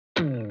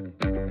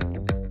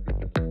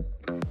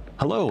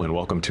Hello and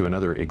welcome to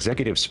another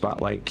Executive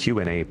Spotlight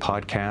Q&A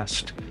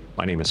podcast.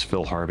 My name is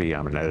Phil Harvey.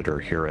 I'm an editor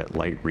here at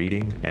Light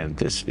Reading, and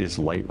this is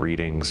Light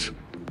Reading's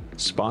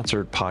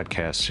sponsored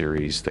podcast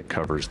series that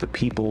covers the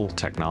people,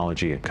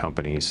 technology, and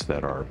companies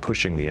that are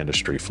pushing the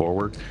industry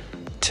forward.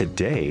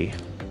 Today,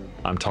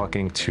 I'm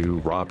talking to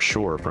Rob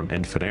Shore from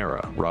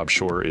Infinera. Rob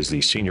Shore is the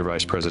Senior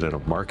Vice President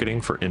of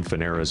Marketing for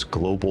Infinera's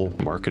global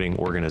marketing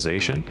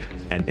organization,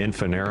 and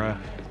Infinera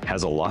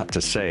has a lot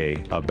to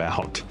say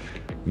about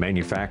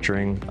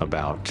manufacturing,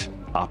 about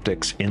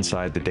optics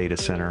inside the data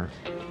center,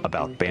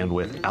 about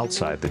bandwidth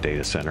outside the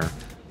data center,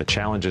 the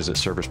challenges that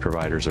service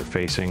providers are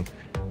facing,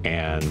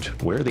 and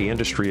where the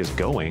industry is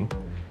going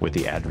with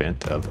the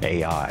advent of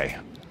AI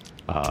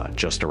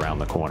just around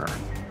the corner.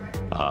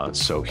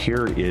 So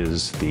here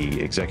is the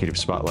Executive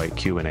Spotlight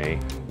Q&A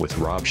with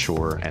Rob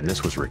Shore, and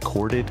this was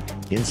recorded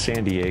in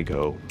San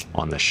Diego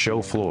on the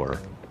show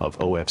floor of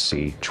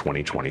OFC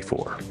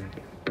 2024.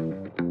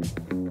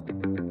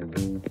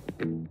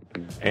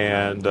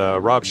 And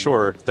Rob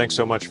Shore, thanks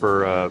so much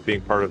for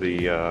being part of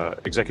the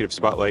Executive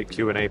Spotlight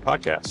Q&A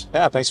podcast.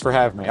 Yeah, thanks for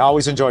having me. I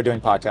always enjoy doing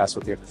podcasts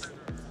with you.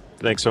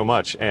 Thanks so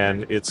much.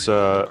 And it's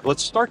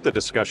let's start the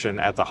discussion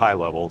at the high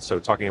level. So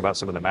talking about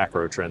some of the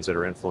macro trends that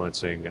are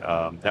influencing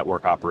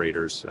network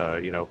operators,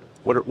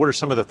 what are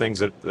some of the things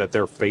that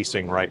they're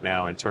facing right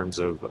now in terms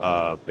of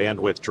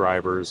bandwidth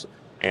drivers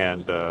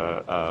and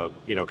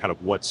kind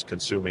of what's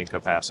consuming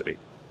capacity?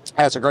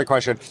 That's a great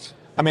question.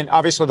 I mean,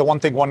 obviously, the one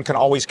thing one can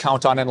always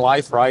count on in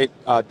life, right?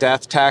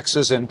 Death,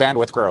 taxes, and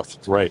bandwidth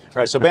growth. Right.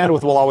 So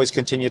bandwidth will always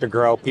continue to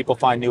grow. People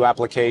find new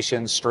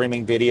applications,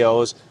 streaming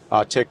videos,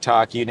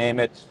 TikTok, you name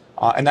it.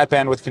 And that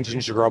bandwidth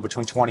continues to grow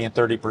between 20 and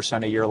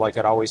 30% a year like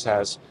it always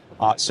has.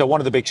 So one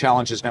of the big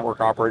challenges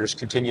network operators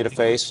continue to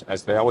face,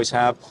 as they always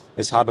have,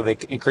 is how do they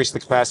increase the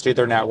capacity of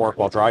their network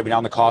while driving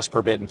down the cost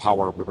per bit and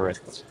power per bit.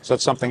 So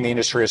that's something the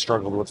industry has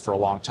struggled with for a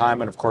long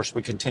time. And of course,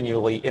 we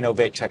continually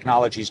innovate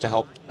technologies to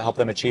help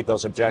them achieve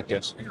those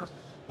objectives.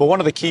 But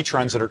one of the key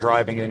trends that are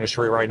driving the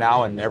industry right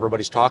now, and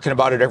everybody's talking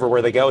about it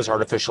everywhere they go, is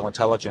artificial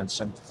intelligence.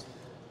 And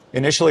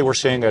initially, we're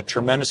seeing a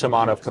tremendous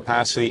amount of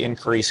capacity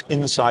increase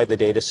inside the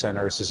data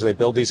centers. As they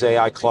build these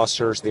AI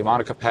clusters, the amount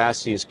of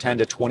capacity is 10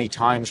 to 20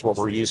 times what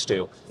we're used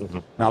to. Mm-hmm.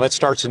 Now, that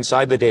starts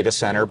inside the data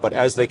center, but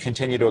as they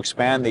continue to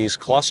expand these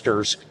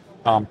clusters,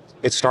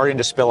 it's starting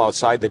to spill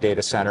outside the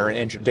data center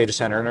and data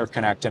center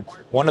interconnect. And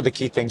one of the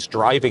key things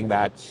driving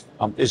that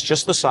is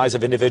just the size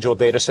of individual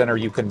data center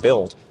you can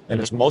build. And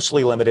it's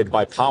mostly limited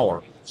by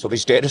power. So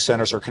these data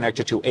centers are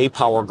connected to a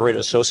power grid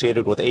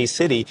associated with a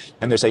city,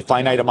 and there's a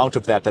finite amount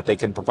of that they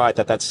can provide,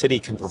 that city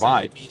can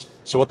provide.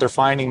 So what they're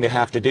finding they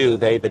have to do,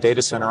 the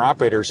data center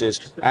operators,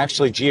 is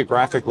actually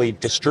geographically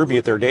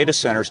distribute their data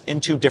centers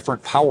into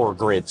different power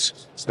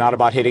grids. It's not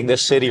about hitting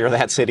this city or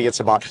that city. It's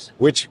about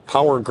which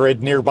power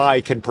grid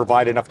nearby can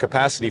provide enough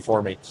capacity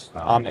for me.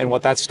 And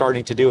what that's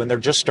starting to do, and they're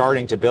just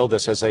starting to build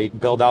this as they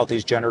build out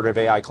these generative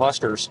AI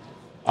clusters,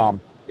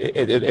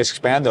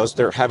 expand those,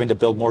 they're having to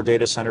build more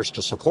data centers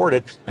to support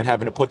it and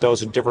having to put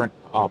those in different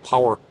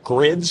power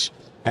grids.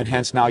 And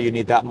hence now you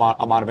need that amount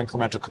of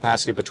incremental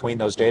capacity between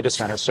those data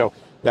centers. So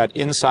that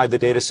inside the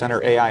data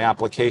center AI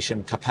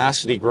application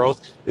capacity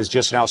growth is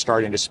just now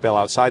starting to spill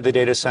outside the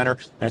data center.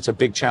 And it's a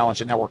big challenge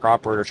that network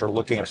operators are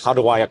looking at. How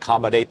do I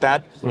accommodate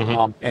that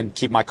and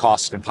keep my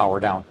cost and power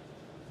down?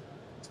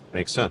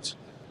 Makes sense.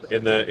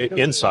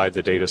 Inside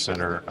the data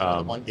center,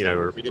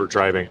 we're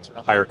driving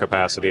higher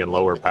capacity and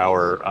lower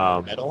power.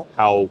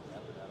 How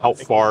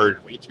far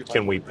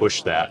can we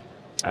push that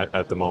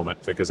at the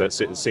moment? Because it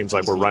seems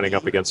like we're running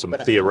up against some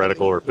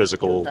theoretical or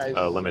physical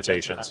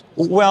limitations.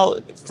 Well,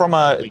 from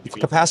a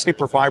capacity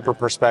per fiber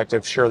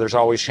perspective, sure, there's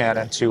always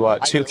Shannon to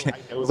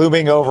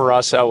looming over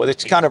us. So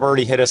it's kind of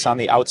already hit us on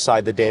the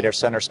outside the data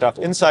center stuff.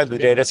 Inside the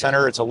data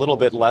center, it's a little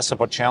bit less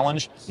of a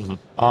challenge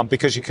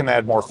because you can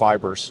add more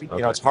fibers.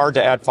 Okay. It's hard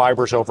to add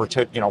fibers over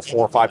to 4,000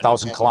 or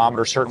 5,000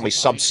 kilometers. Certainly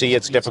subsea,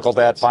 it's difficult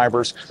to add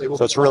fibers.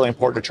 So it's really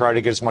important to try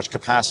to get as much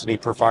capacity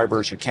per fiber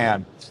as you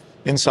can.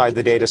 Inside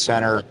the data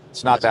center,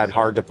 it's not that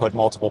hard to put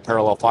multiple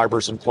parallel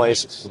fibers in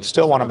place.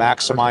 Still want to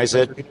maximize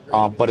it,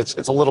 but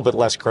it's a little bit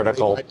less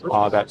critical.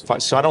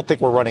 So I don't think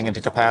we're running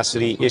into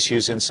capacity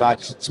issues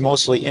inside. It's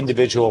mostly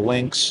individual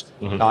links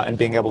and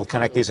being able to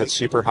connect these at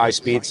super high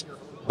speeds.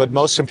 But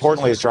most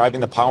importantly is driving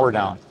the power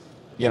down.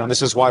 And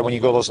this is why when you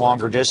go those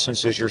longer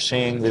distances, you're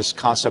seeing this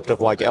concept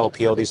of like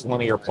LPO, these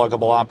linear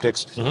pluggable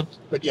optics,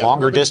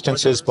 longer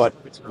distances, but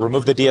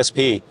remove the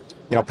DSP.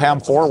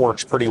 PAM4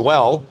 works pretty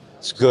well.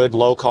 It's a good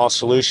low-cost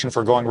solution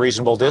for going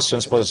reasonable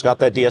distance, but it's got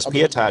that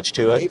DSP attached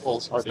to it.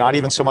 It's not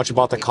even so much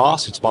about the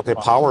cost, it's about the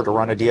power to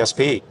run a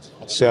DSP.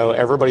 So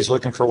everybody's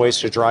looking for ways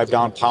to drive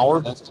down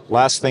power.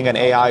 Last thing an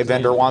AI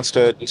vendor wants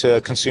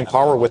to consume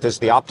power with is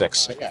the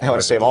optics. They want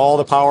to save all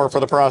the power for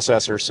the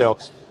processor. So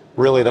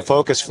really the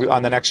focus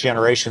on the next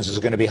generations is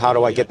going to be how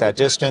do I get that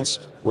distance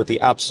with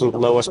the absolute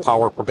lowest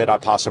power per bit I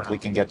possibly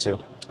can get to.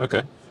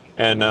 Okay.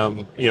 And,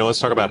 let's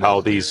talk about how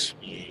these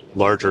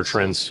larger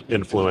trends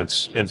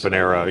influence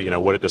Infinera,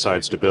 what it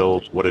decides to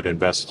build, what it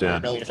invests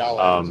in.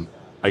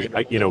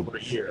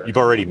 You've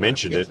already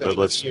mentioned it, but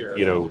let's,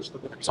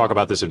 talk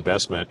about this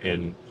investment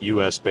in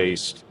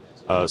U.S.-based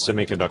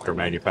semiconductor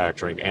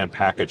manufacturing and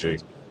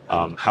packaging.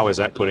 How is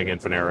that putting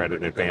Infinera at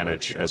an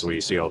advantage as we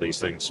see all these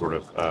things sort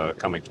of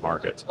coming to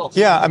market?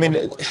 Yeah, I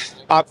mean,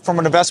 from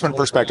an investment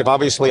perspective,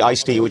 obviously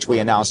ICE-D, which we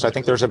announced, I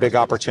think there's a big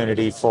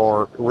opportunity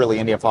for really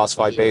indium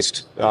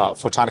phosphide-based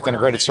photonic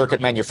integrated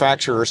circuit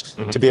manufacturers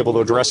to be able to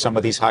address some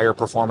of these higher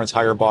performance,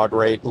 higher baud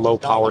rate, low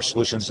power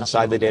solutions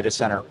inside the data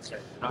center.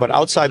 But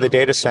outside the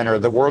data center,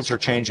 the worlds are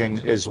changing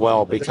as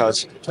well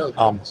because,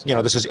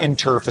 this is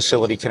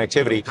inter-facility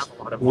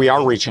connectivity. We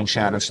are reaching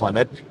Shannon's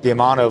limit. The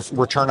amount of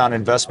return on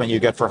investment you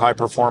get for high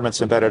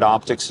performance embedded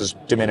optics is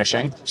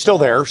diminishing. Still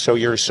there, so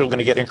you're still going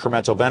to get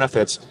incremental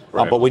benefits,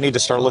 but we need to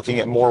start looking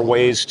at more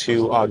ways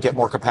to get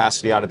more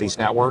capacity out of these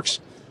networks.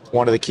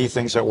 One of the key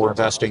things that we're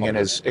investing in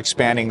is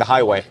expanding the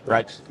highway,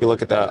 right? You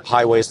look at the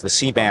highways, the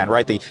C-band,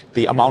 right?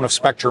 The amount of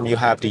spectrum you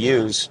have to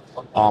use.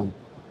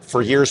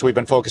 For years, we've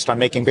been focused on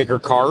making bigger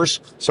cars,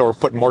 so we're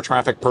putting more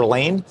traffic per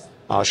lane.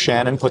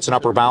 Shannon puts an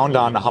upper bound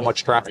on how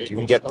much traffic you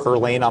can get per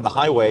lane on the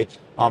highway,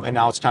 and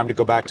now it's time to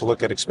go back to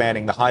look at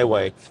expanding the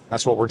highway.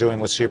 That's what we're doing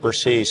with Super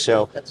C.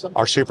 So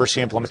our Super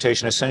C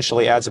implementation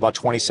essentially adds about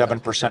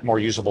 27% more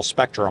usable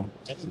spectrum,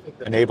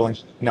 enabling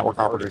network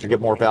operators to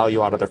get more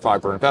value out of their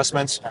fiber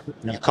investments.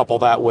 You couple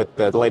that with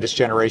the latest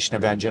generation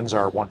of engines,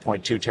 our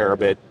 1.2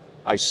 terabit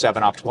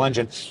i7 optical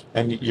engine,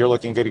 and you're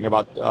looking at getting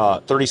about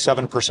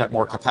 37%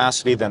 more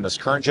capacity than this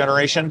current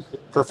generation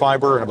for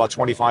fiber, and about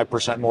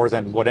 25% more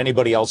than what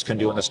anybody else can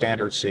do in the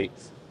standard C.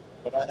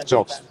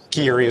 So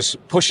key areas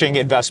pushing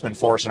investment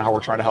for us and how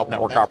we're trying to help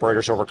network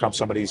operators overcome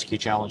some of these key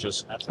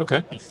challenges.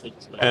 Okay.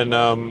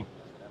 And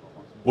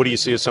what do you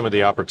see as some of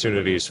the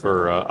opportunities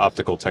for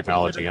optical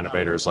technology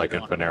innovators like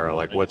Infinera?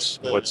 Like what's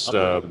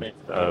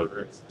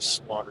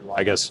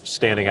I guess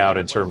standing out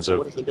in terms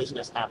of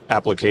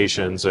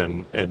applications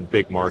and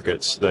big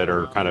markets that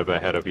are kind of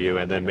ahead of you?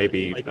 And then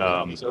maybe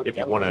if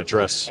you want to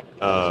address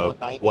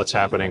what's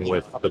happening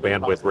with the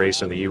bandwidth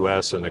race in the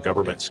U.S. and the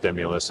government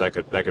stimulus, that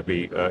could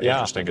be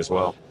interesting as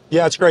well.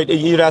 Yeah, it's great.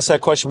 You'd asked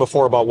that question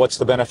before about what's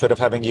the benefit of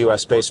having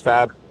U.S.-based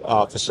fab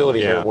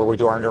facility here where we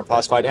do our indium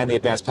phosphide and the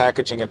advanced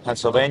packaging in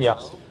Pennsylvania.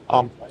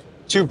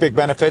 Two big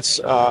benefits.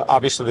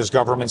 Obviously, there's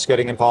governments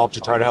getting involved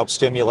to try to help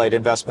stimulate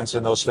investments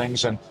in those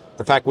things. And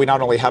the fact we not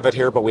only have it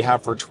here, but we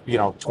have for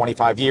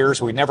 25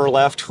 years. We never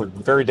left. We're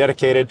very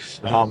dedicated.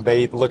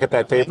 They look at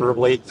that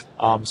favorably.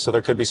 So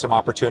there could be some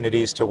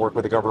opportunities to work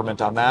with the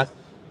government on that.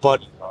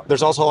 But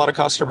there's also a lot of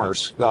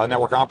customers,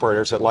 network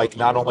operators that like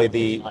not only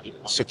the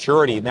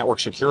security, network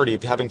security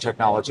of having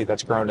technology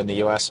that's grown in the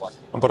U.S.,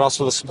 but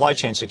also the supply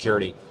chain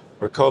security.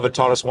 Where COVID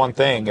taught us one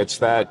thing, it's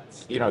that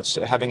it's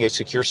having a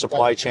secure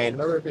supply chain,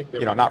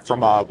 not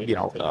from a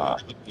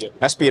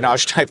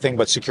espionage type thing,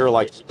 but secure,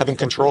 like having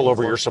control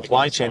over your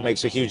supply chain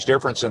makes a huge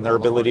difference in their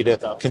ability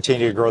to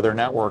continue to grow their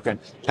network. And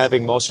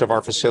having most of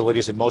our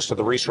facilities and most of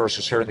the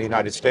resources here in the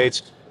United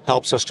States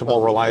helps us to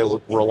more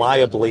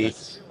reliably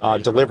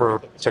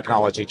deliver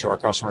technology to our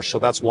customers. So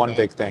that's one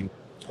big thing.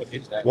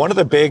 One of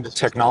the big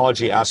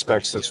technology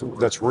aspects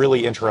that's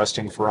really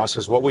interesting for us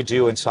is what we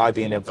do inside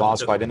the indium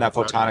phosphide in that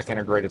photonic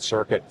integrated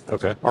circuit.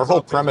 Okay. Our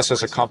whole premise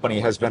as a company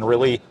has been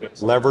really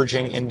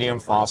leveraging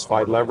indium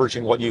phosphide,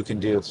 leveraging what you can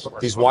do.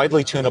 These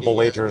widely tunable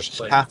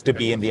lasers have to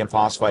be indium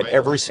phosphide.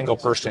 Every single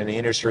person in the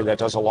industry that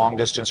does a long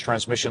distance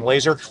transmission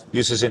laser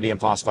uses indium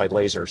phosphide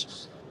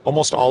lasers.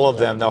 Almost all of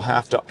them, they'll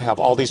have to have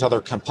all these other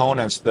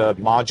components, the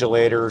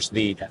modulators,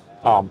 the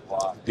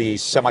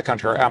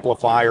semiconductor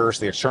amplifiers,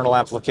 the external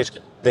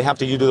application. They have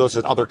to use those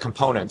as other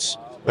components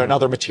and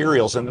other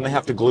materials, and then they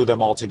have to glue them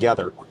all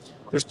together.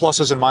 There's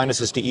pluses and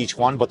minuses to each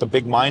one, but the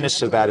big minus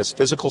to that is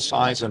physical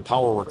size and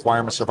power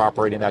requirements of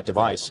operating that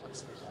device.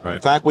 Right.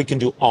 In fact, we can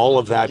do all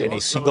of that in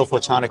a single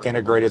photonic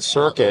integrated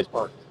circuit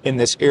in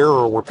this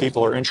era where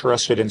people are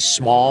interested in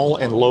small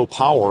and low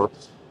power.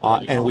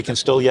 And we can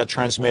still yet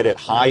transmit at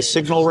high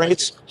signal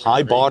rates,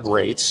 high baud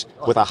rates,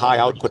 with a high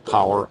output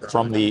power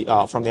from the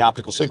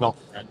optical signal.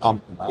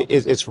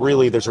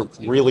 There's a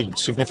really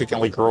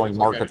significantly growing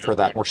market for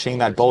that. We're seeing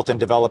that both in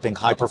developing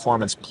high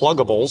performance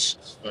pluggables,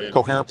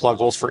 coherent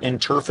pluggables for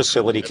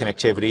inter-facility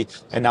connectivity,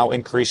 and now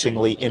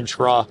increasingly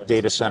intra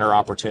data center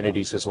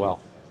opportunities as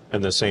well.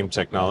 And the same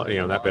technology,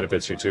 that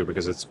benefits you too,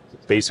 because it's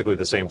basically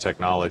the same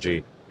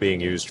technology being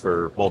used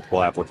for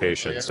multiple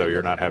applications, so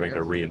you're not having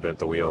to reinvent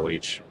the wheel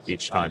each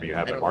time you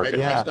have a market.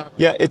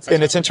 Yeah.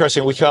 It's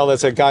interesting. We call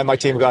this a guy on my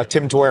team,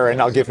 Tim Dwyer,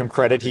 and I'll give him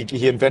credit.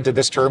 He invented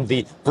this term,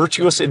 the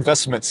Virtuous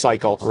investment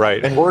cycle.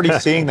 Right. And we're already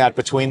seeing that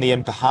between the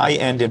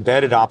high-end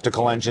embedded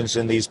optical engines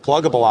and these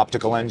pluggable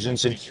optical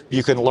engines, and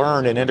you can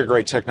learn and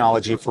integrate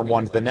technology from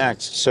one to the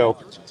next. So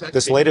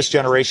this latest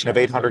generation of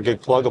 800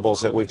 gig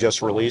pluggables that we've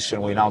just released,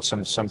 and we announced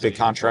some big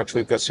contracts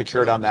we've got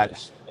secured on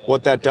that.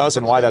 what that does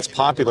and why that's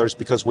popular is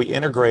because we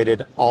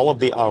integrated a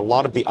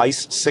lot of the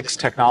ICE6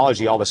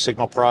 technology, all the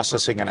signal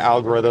processing and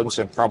algorithms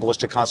and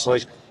probabilistic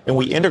constellation, and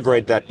we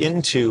integrate that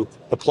into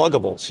the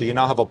pluggable. So you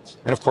now have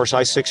and of course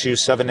ICE6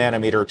 uses 7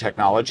 nanometer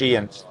technology,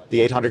 and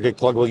the 800 gig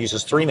pluggable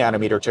uses 3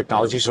 nanometer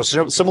technology. So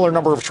similar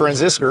number of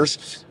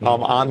transistors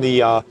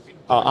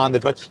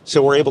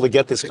so we're able to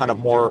get this kind of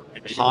more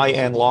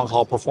high-end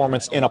long-haul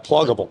performance in a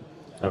pluggable.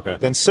 Okay.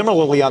 Then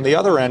similarly, on the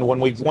other end, when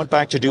we went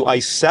back to do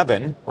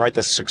ICE7, right,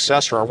 the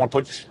successor, our 1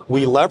 point,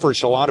 we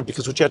leveraged a lot of,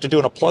 because what you have to do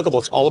in a pluggable,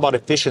 it's all about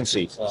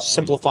efficiency,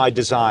 simplified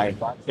design,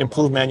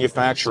 improved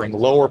manufacturing,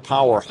 lower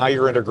power,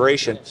 higher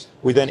integration.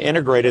 We then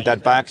integrated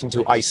that back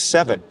into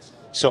ICE7.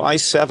 So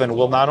ICE7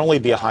 will not only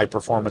be a high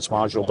performance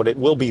module, but it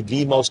will be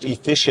the most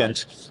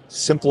efficient,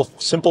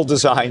 simple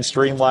design,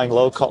 streamlined,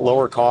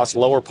 lower cost,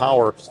 lower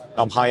power,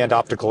 high-end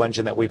optical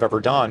engine that we've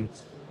ever done.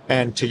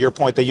 And to your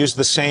point, they use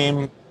the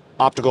same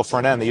optical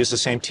front end. They use the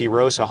same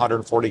T-Rose,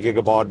 140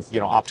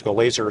 gigabaud, optical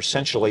laser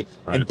essentially,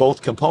 in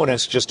both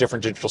components, just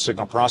different digital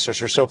signal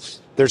processors. So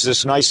there's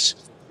this nice,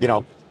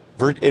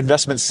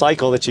 investment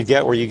cycle that you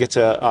get where you get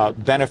to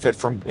benefit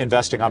from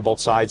investing on both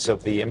sides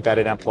of the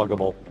embedded and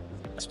pluggable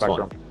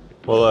spectrum.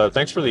 Well,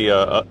 thanks for the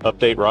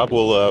update, Rob.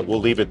 We'll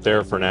leave it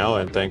there for now,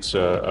 and thanks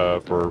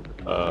for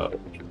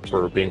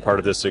being part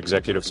of this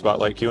Executive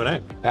Spotlight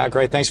Q&A. Yeah,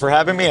 great. Thanks for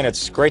having me, and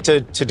it's great to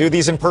do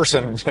these in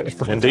person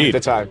from time to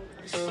time.